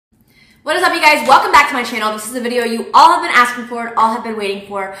What is up, you guys? Welcome back to my channel. This is a video you all have been asking for, all have been waiting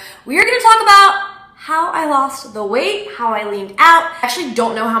for. We are going to talk about how I lost the weight, how I leaned out. I actually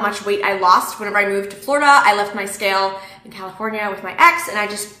don't know how much weight I lost whenever I moved to Florida. I left my scale in California with my ex and I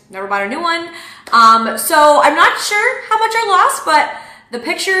just never bought a new one. So I'm not sure how much I lost, but the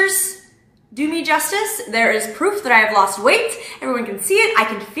pictures do me justice. There is proof that I have lost weight. Everyone can see it. I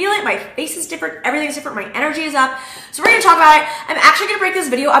can feel it. My face is different. Everything's different. My energy is up. So we're going to talk about it. I'm actually going to break this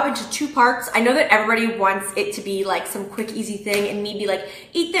video up into 2 parts. I know that everybody wants it to be like some quick, easy thing and me be like,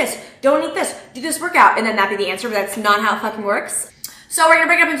 eat this, don't eat this, do this workout, and then that be the answer, but that's not how it fucking works. So we're going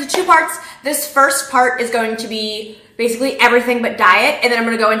to break it up into 2 parts. This first part is going to be basically everything but diet, and then I'm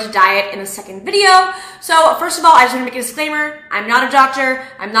going to go into diet in the second video. So first of all, I just want to make a disclaimer. I'm not a doctor.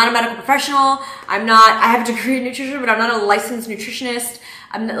 I'm not a medical professional. I have a degree in nutrition, but I'm not a licensed nutritionist.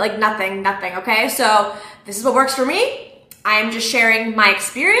 I'm like nothing, okay? So this is what works for me. I'm just sharing my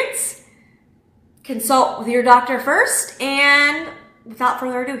experience. Consult with your doctor first, and without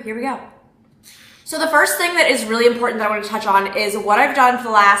further ado, here we go. So the first thing that is really important that I want to touch on is what I've done for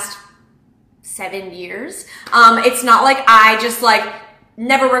the last 7 years. It's not like I just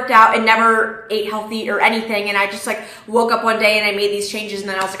never worked out and never ate healthy or anything, and I just woke up one day and I made these changes and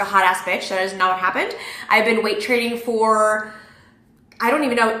then I was like a hot ass bitch. That is not what happened. I've been weight training for, I don't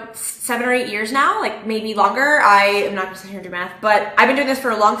even know, 7 or 8 years now, maybe longer. I am not gonna sit here and do math, but I've been doing this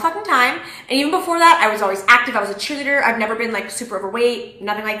for a long fucking time. And even before that, I was always active. I was a cheerleader. I've never been super overweight,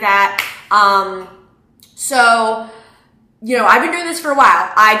 nothing like that. So, you know, I've been doing this for a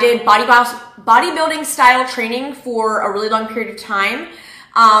while. I did bodybuilding style training for a really long period of time,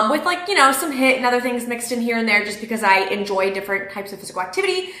 with some HIIT and other things mixed in here and there just because I enjoy different types of physical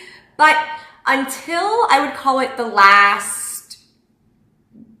activity. But until I would call it the last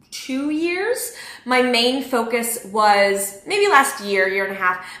 2 years, my main focus was, maybe last year and a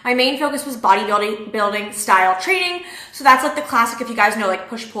half, my main focus was bodybuilding style training. So that's the classic, if you guys know,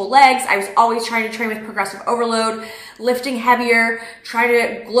 push-pull legs. I was always trying to train with progressive overload, lifting heavier, trying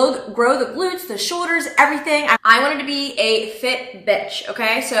to grow the glutes, the shoulders, everything. I wanted to be a fit bitch,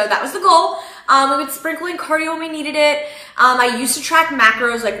 okay? So that was the goal. We would sprinkle in cardio when we needed it. I used to track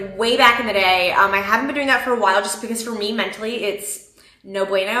macros way back in the day. I haven't been doing that for a while just because for me mentally it's no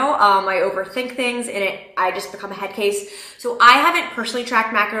bueno. I overthink things and I just become a head case. So I haven't personally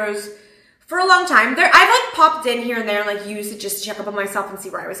tracked macros for a long time. I've popped in here and there and used it just to check up on myself and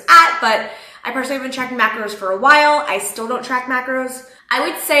see where I was at, but I personally have been tracking macros for a while. I still don't track macros. I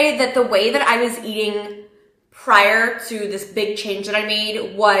would say that the way that I was eating prior to this big change that I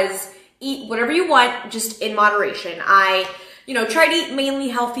made was eat whatever you want, just in moderation. I, try to eat mainly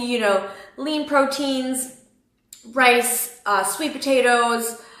healthy, lean proteins, rice, sweet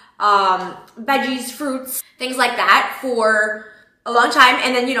potatoes, veggies, fruits, things like that for a long time.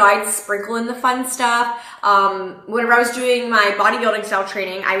 And then, I'd sprinkle in the fun stuff. Whenever I was doing my bodybuilding style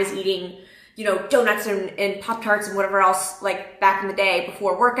training, I was eating, donuts and Pop-Tarts and whatever else, back in the day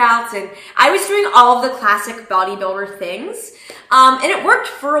before workouts. And I was doing all of the classic bodybuilder things. And it worked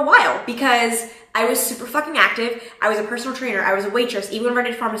for a while because I was super fucking active. I was a personal trainer. I was a waitress. Even when I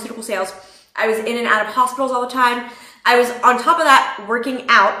did pharmaceutical sales, I was in and out of hospitals all the time. I was on top of that working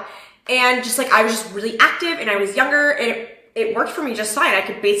out and just I was just really active and I was younger and it worked for me just fine. I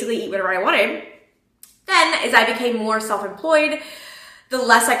could basically eat whatever I wanted. Then as I became more self-employed, the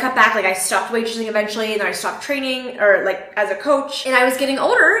less I cut back. I stopped waitressing eventually and then I stopped training or as a coach, and I was getting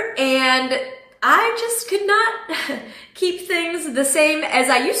older and I just could not keep things the same as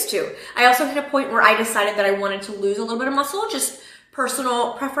I used to. I also hit a point where I decided that I wanted to lose a little bit of muscle, just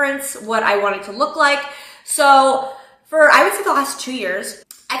personal preference, what I wanted to look like. So for, I would say, the last 2 years,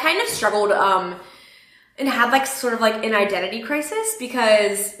 I kind of struggled and had sort of an identity crisis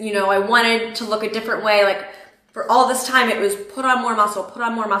because, I wanted to look a different way. For all this time, it was put on more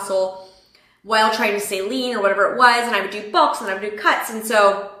muscle while trying to stay lean or whatever it was. And I would do bulks and I would do cuts. And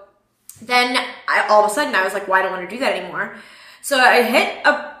so then all of a sudden I was like, well, I don't want to do that anymore. So I hit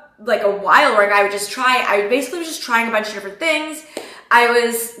a while where I basically was just trying a bunch of different things. I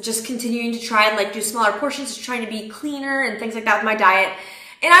was just continuing to try and do smaller portions, just trying to be cleaner and things like that with my diet.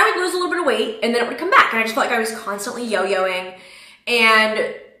 And I would lose a little bit of weight and then it would come back. And I just felt like I was constantly yo-yoing.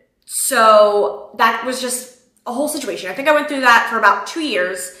 And so that was just a whole situation. I think I went through that for about 2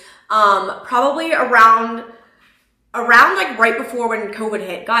 years, probably around right before when COVID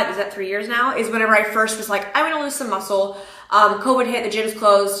hit. God, is that 3 years now? Is whenever I first was I want to lose some muscle. COVID hit, the gym's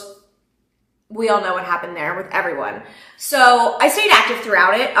closed. We all know what happened there with everyone. So I stayed active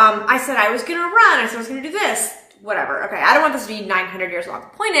throughout it. I said I was gonna run. I said I was gonna do this. Whatever. Okay, I don't want this to be 900 years long. The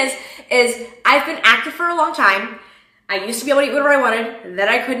point is I've been active for a long time. I used to be able to eat whatever I wanted, then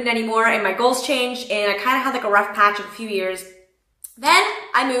I couldn't anymore, and my goals changed, and I kind of had like a rough patch of a few years. Then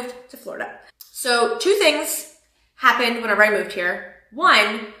I moved to Florida. So 2 things happened whenever I moved here.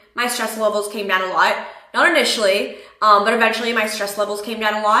 1, my stress levels came down a lot. Not initially, but eventually my stress levels came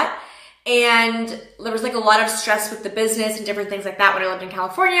down a lot. And there was like a lot of stress with the business and different things like that when I lived in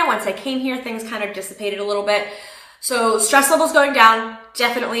California. Once I came here, things kind of dissipated a little bit. So stress levels going down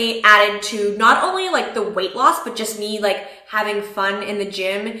definitely added to not only like the weight loss, but just me like having fun in the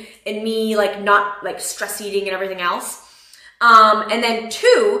gym and me like not like stress eating and everything else. And then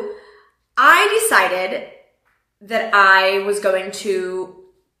 2, I decided that I was going to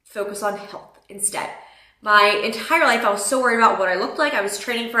focus on health instead. My entire life, I was so worried about what I looked like. I was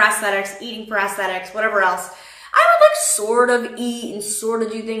training for aesthetics, eating for aesthetics, whatever else. I would like sort of eat and sort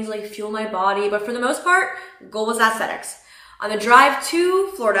of do things like fuel my body, but for the most part, the goal was aesthetics. On the drive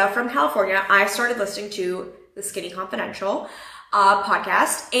to Florida from California, I started listening to the Skinny Confidential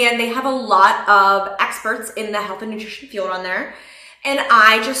podcast, and they have a lot of experts in the health and nutrition field on there. And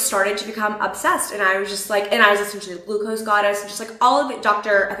I just started to become obsessed, and I was just like, and I was listening to the Glucose Goddess, and just like all of it,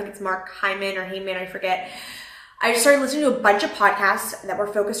 I think it's Mark Hyman or Heyman, I forget. I just started listening to a bunch of podcasts that were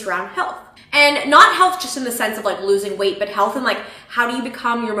focused around health. And not health just in the sense of like losing weight, but health and like how do you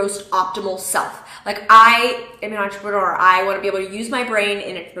become your most optimal self? Like I am an entrepreneur. I want to be able to use my brain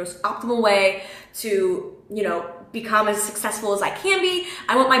in its most optimal way to, you know, become as successful as I can be.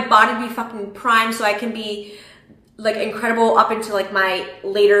 I want my body to be fucking prime so I can be like incredible up into like my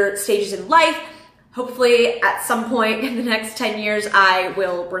later stages in life. Hopefully at some point in the next 10 years, I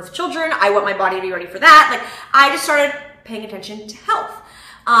will birth children. I want my body to be ready for that. Like I just started paying attention to health.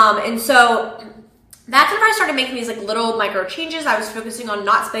 And so that's when I started making these like little micro changes. I was focusing on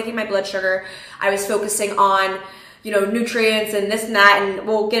not spiking my blood sugar. I was focusing on, you know, nutrients and this and that, and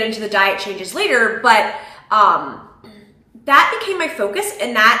we'll get into the diet changes later. But that became my focus,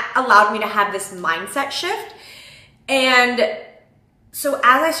 and that allowed me to have this mindset shift. And so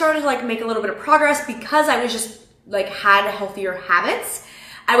as I started to like make a little bit of progress, because I was just like had healthier habits,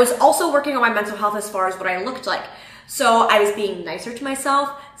 I was also working on my mental health as far as what I looked like. So I was being nicer to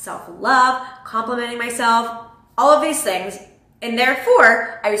myself, self-love, complimenting myself, all of these things. And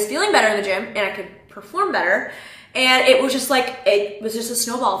therefore I was feeling better in the gym and I could perform better. And it was just like, it was just a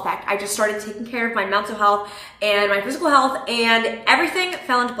snowball effect. I just started taking care of my mental health and my physical health, and everything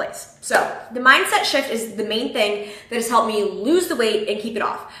fell into place. So the mindset shift is the main thing that has helped me lose the weight and keep it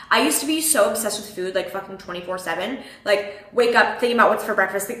off. I used to be so obsessed with food, like fucking 24/7. Like wake up, thinking about what's for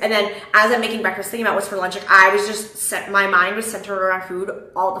breakfast, and then as I'm making breakfast, thinking about what's for lunch. Like I was just my mind was centered around food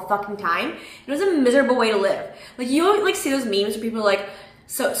all the fucking time. It was a miserable way to live. Like you like see those memes where people are like,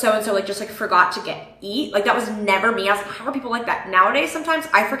 so and so like just like forgot to eat. Like that was never me. I was like, how are people like that? Nowadays, sometimes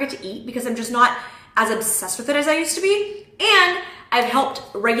I forget to eat because I'm just not as obsessed with it as I used to be. And I've helped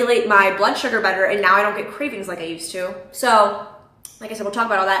regulate my blood sugar better, and now I don't get cravings like I used to. So like I said, we'll talk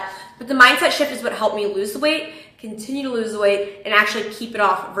about all that. But the mindset shift is what helped me lose the weight, continue to lose the weight, and actually keep it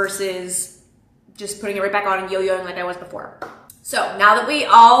off versus just putting it right back on and yo-yoing like I was before. So now that we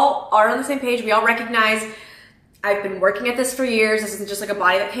all are on the same page, we all recognize I've been working at this for years. This isn't just like a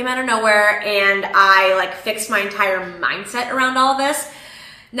body that came out of nowhere, and I like fixed my entire mindset around all of this.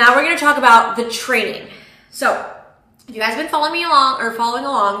 Now we're gonna talk about the training. So if you guys have been following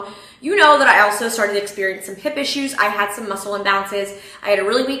along, you know that I also started to experience some hip issues. I had some muscle imbalances. I had a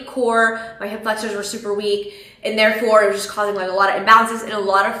really weak core. My hip flexors were super weak, and therefore it was just causing like a lot of imbalances and a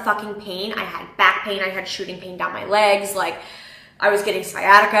lot of fucking pain. I had back pain. I had shooting pain down my legs. Like I was getting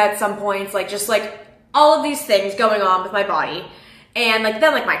sciatica at some points. Like just like all of these things going on with my body. And like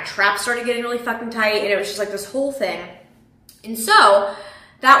then like my traps started getting really fucking tight, and it was just like this whole thing. And so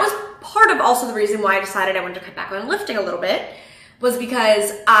that was part of also the reason why I decided I wanted to cut back on lifting a little bit, was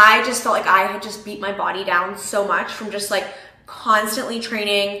because I just felt like I had just beat my body down so much from just like constantly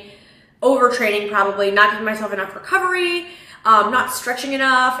training, overtraining probably, not giving myself enough recovery, not stretching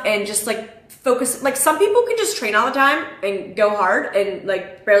enough, and just like focus. Like some people can just train all the time and go hard and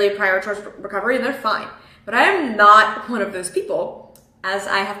like barely prioritize recovery, and they're fine. But I am not one of those people, as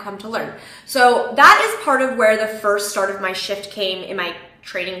I have come to learn. So that is part of where the first start of my shift came in my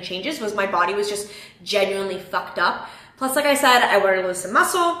training changes, was my body was just genuinely fucked up. Plus, like I said, I wanted to lose some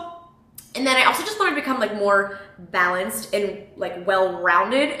muscle. And then I also just wanted to become like more balanced and like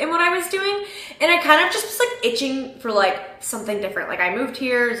well-rounded in what I was doing. And I kind of just was like itching for like something different. Like I moved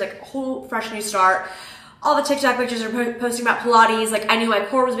here, it's like a whole fresh new start. All the TikTok pictures are posting about Pilates. Like I knew my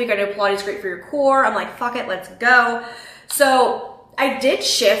core was weak. I know Pilates is great for your core. I'm like, fuck it, let's go. So I did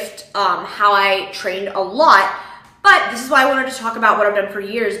shift how I trained a lot. But this is why I wanted to talk about what I've done for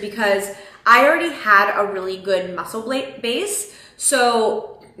years, because I already had a really good muscle base.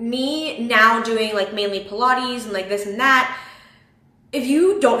 So me now doing like mainly Pilates and like this and that, if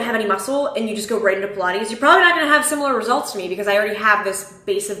you don't have any muscle and you just go right into Pilates, you're probably not going to have similar results to me because I already have this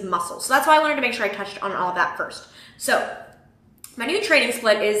base of muscle. So that's why I wanted to make sure I touched on all of that first. So my new training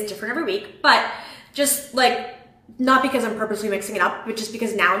split is different every week, but just like, not because I'm purposely mixing it up, but just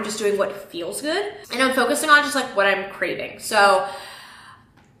because now I'm just doing what feels good. And I'm focusing on just like what I'm craving. So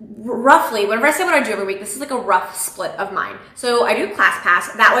roughly, whenever I say what I do every week, this is like a rough split of mine. So I do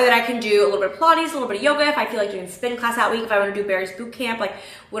ClassPass, that way that I can do a little bit of Pilates, a little bit of yoga, if I feel like doing spin class that week, if I want to do Barry's boot camp, like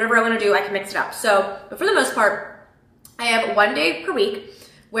whatever I want to do, I can mix it up. So, but for the most part, I have 1 day per week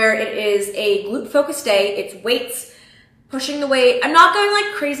where it is a glute focused day. It's weights, pushing the weight. I'm not going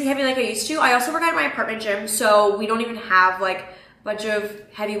like crazy heavy like I used to. I also work at my apartment gym, so we don't even have like a bunch of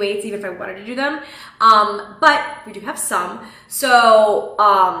heavy weights, even if I wanted to do them. But we do have some. So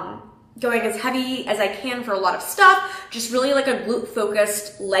going as heavy as I can for a lot of stuff, just really like a glute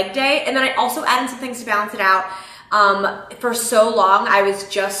focused leg day. And then I also add in some things to balance it out. For so long, I was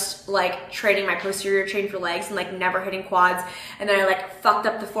just like training my posterior chain for legs and like never hitting quads. And then I like fucked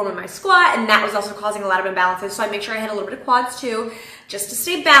up the form of my squat, and that was also causing a lot of imbalances. So I make sure I hit a little bit of quads too, just to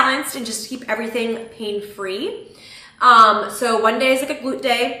stay balanced and just to keep everything pain-free. So 1 day is like a glute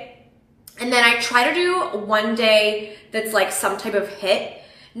day. And then I try to do 1 day that's like some type of HIIT.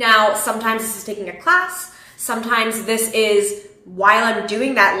 Now, sometimes this is taking a class. Sometimes this is while I'm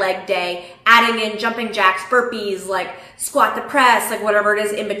doing that leg day, adding in jumping jacks, burpees, like squat to press, like whatever it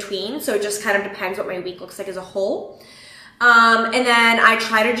is in between. So it just kind of depends what my week looks like as a whole. And then I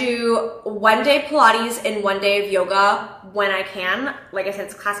try to do 1 day Pilates and 1 day of yoga when I can. Like I said,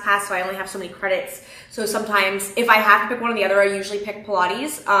 it's ClassPass, so I only have so many credits. So sometimes if I have to pick one or the other, I usually pick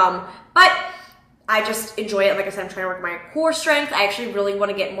Pilates. But I just enjoy it. Like I said, I'm trying to work my core strength. I actually really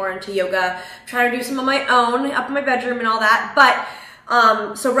want to get more into yoga. I'm trying to do some of my own up in my bedroom and all that.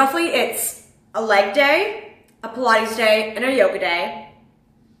 But so roughly it's a leg day, a Pilates day, and a yoga day.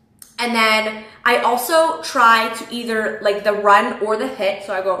 And then I also try to either like the run or the HIIT.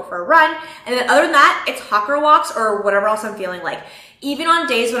 So I go for a run. And then other than that, it's hot girl walks or whatever else I'm feeling like. Even on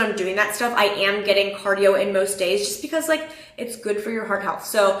days when I'm doing that stuff, I am getting cardio in most days just because like it's good for your heart health.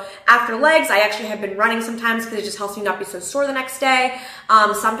 So after legs, I actually have been running sometimes because it just helps me not be so sore the next day.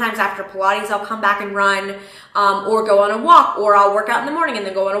 Sometimes after Pilates, I'll come back and run or go on a walk, or I'll work out in the morning and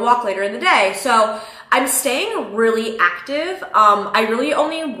then go on a walk later in the day. So I'm staying really active. I really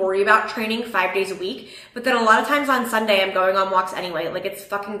only worry about training 5 days a week, but then a lot of times on Sunday, I'm going on walks anyway. Like it's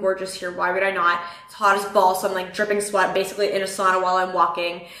fucking gorgeous here. Why would I not? It's hot as balls, so I'm like dripping sweat, basically in a sauna while I'm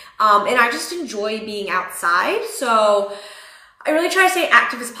walking. And I just enjoy being outside. So I really try to stay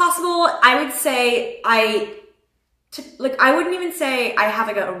active as possible. I would say I wouldn't even say I have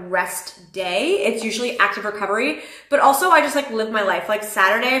like a rest day. It's usually active recovery, but also I just like live my life. Like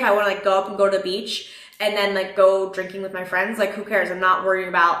Saturday, if I want to like go up and go to the beach and then like go drinking with my friends, like who cares? I'm not worrying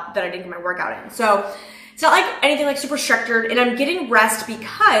about that I didn't get my workout in. So it's not like anything like super structured, and I'm getting rest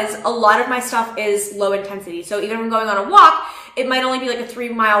because a lot of my stuff is low intensity. So even if I'm going on a walk, it might only be like a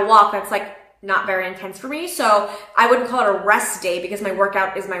 3-mile walk that's like not very intense for me. So I wouldn't call it a rest day because my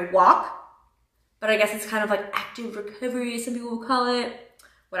workout is my walk. But I guess it's kind of like active recovery, some people will call it,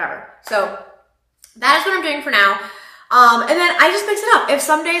 whatever. So that is what I'm doing for now. And then I just mix it up. If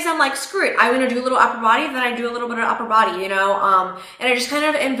some days I'm like, screw it, I want to do a little upper body, then I do a little bit of upper body, you know? And I just kind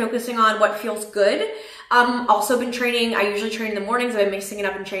of am focusing on what feels good. Also been training, I usually train in the mornings. I've been mixing it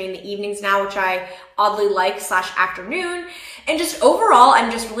up and training in the evenings now, which I oddly like, / afternoon. And just overall, I'm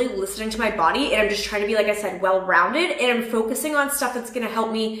just really listening to my body, and I'm just trying to be, like I said, well-rounded, and I'm focusing on stuff that's going to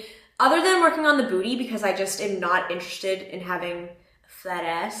help me other than working on the booty, because I just am not interested in having a flat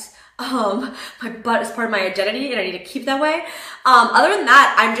ass. My butt is part of my identity and I need to keep that way. Other than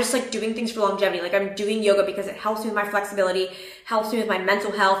that, I'm just like doing things for longevity. Like I'm doing yoga because it helps me with my flexibility, helps me with my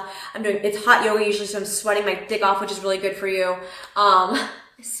mental health. It's hot yoga usually, so I'm sweating my dick off, which is really good for you. I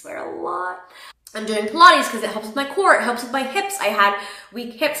swear a lot. I'm doing Pilates because it helps with my core, it helps with my hips. I had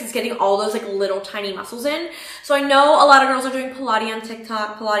weak hips, it's getting all those like little tiny muscles in. So I know a lot of girls are doing Pilates on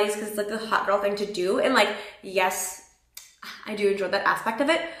TikTok, Pilates because it's like the hot girl thing to do. And like, yes, I do enjoy that aspect of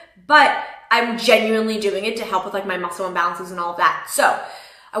it, but I'm genuinely doing it to help with like my muscle imbalances and all of that. So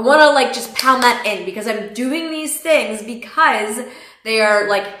I want to like just pound that in because I'm doing these things because they are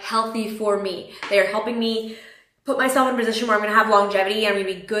like healthy for me. They are helping me put myself in a position where I'm going to have longevity and I'm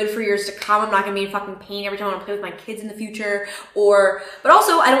going to be good for years to come. I'm not going to be in fucking pain every time I want to play with my kids in the future. But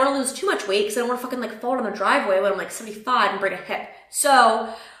also I don't want to lose too much weight because I don't want to fucking like fall down the driveway when I'm like 75 and break a hip.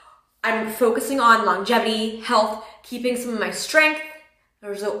 So I'm focusing on longevity, health, keeping some of my strength,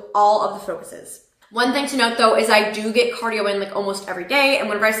 Those are all of the focuses. One thing to note though is I do get cardio in like almost every day. And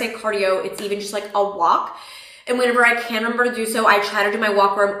whenever I say cardio, it's even just like a walk. And whenever I can remember to do so, I try to do my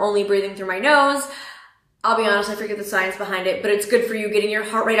walk where I'm only breathing through my nose. I'll be honest, I forget the science behind it, but it's good for you getting your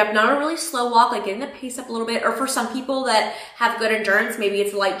heart rate up, not a really slow walk, like getting the pace up a little bit. Or for some people that have good endurance, maybe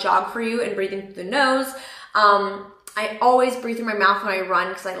it's a light jog for you and breathing through the nose. I always breathe through my mouth when I run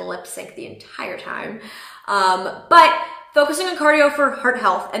because I lip sync the entire time. But focusing on cardio for heart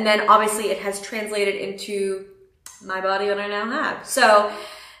health, and then obviously it has translated into my body that I now have. So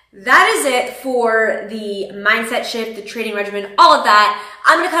that is it for the mindset shift, the training regimen, all of that.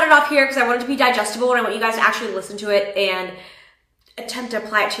 I'm going to cut it off here because I want it to be digestible and I want you guys to actually listen to it and attempt to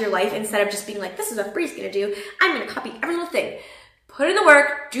apply it to your life instead of just being like, this is what Bree's going to do. I'm going to copy every little thing. Put in the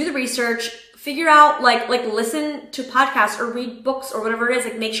work, do the research, figure out, like listen to podcasts or read books or whatever it is.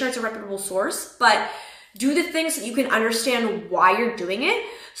 Like make sure it's a reputable source, but do the things so you can understand why you're doing it,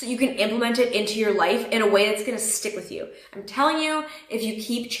 so you can implement it into your life in a way that's gonna stick with you. I'm telling you, if you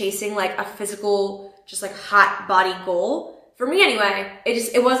keep chasing like a physical, just like hot body goal, for me anyway, I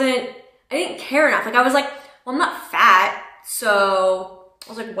didn't care enough. Like I was like, well, I'm not fat, so I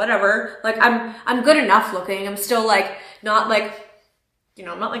was like, whatever. Like I'm good enough looking. I'm still like, not like, you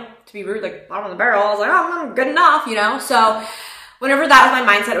know, I'm not like, to be rude, like bottom of the barrel. I was like, oh, I'm good enough, you know? So whenever that was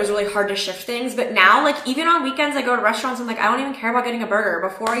my mindset, it was really hard to shift things. But now, like even on weekends, I go to restaurants, I'm like, I don't even care about getting a burger.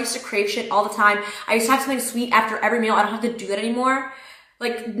 Before I used to crave shit all the time. I used to have something sweet after every meal. I don't have to do that anymore.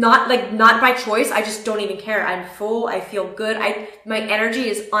 Not by choice. I just don't even care. I'm full. I feel good. My energy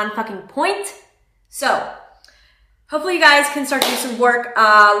is on fucking point. So hopefully you guys can start to do some work,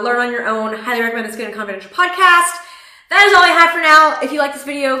 learn on your own. Highly recommend the Skin and Confidential podcast. That is all I have for now. If you like this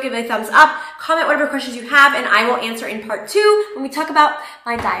video, give it a thumbs up, comment whatever questions you have, and I will answer in part 2 when we talk about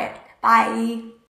my diet. Bye.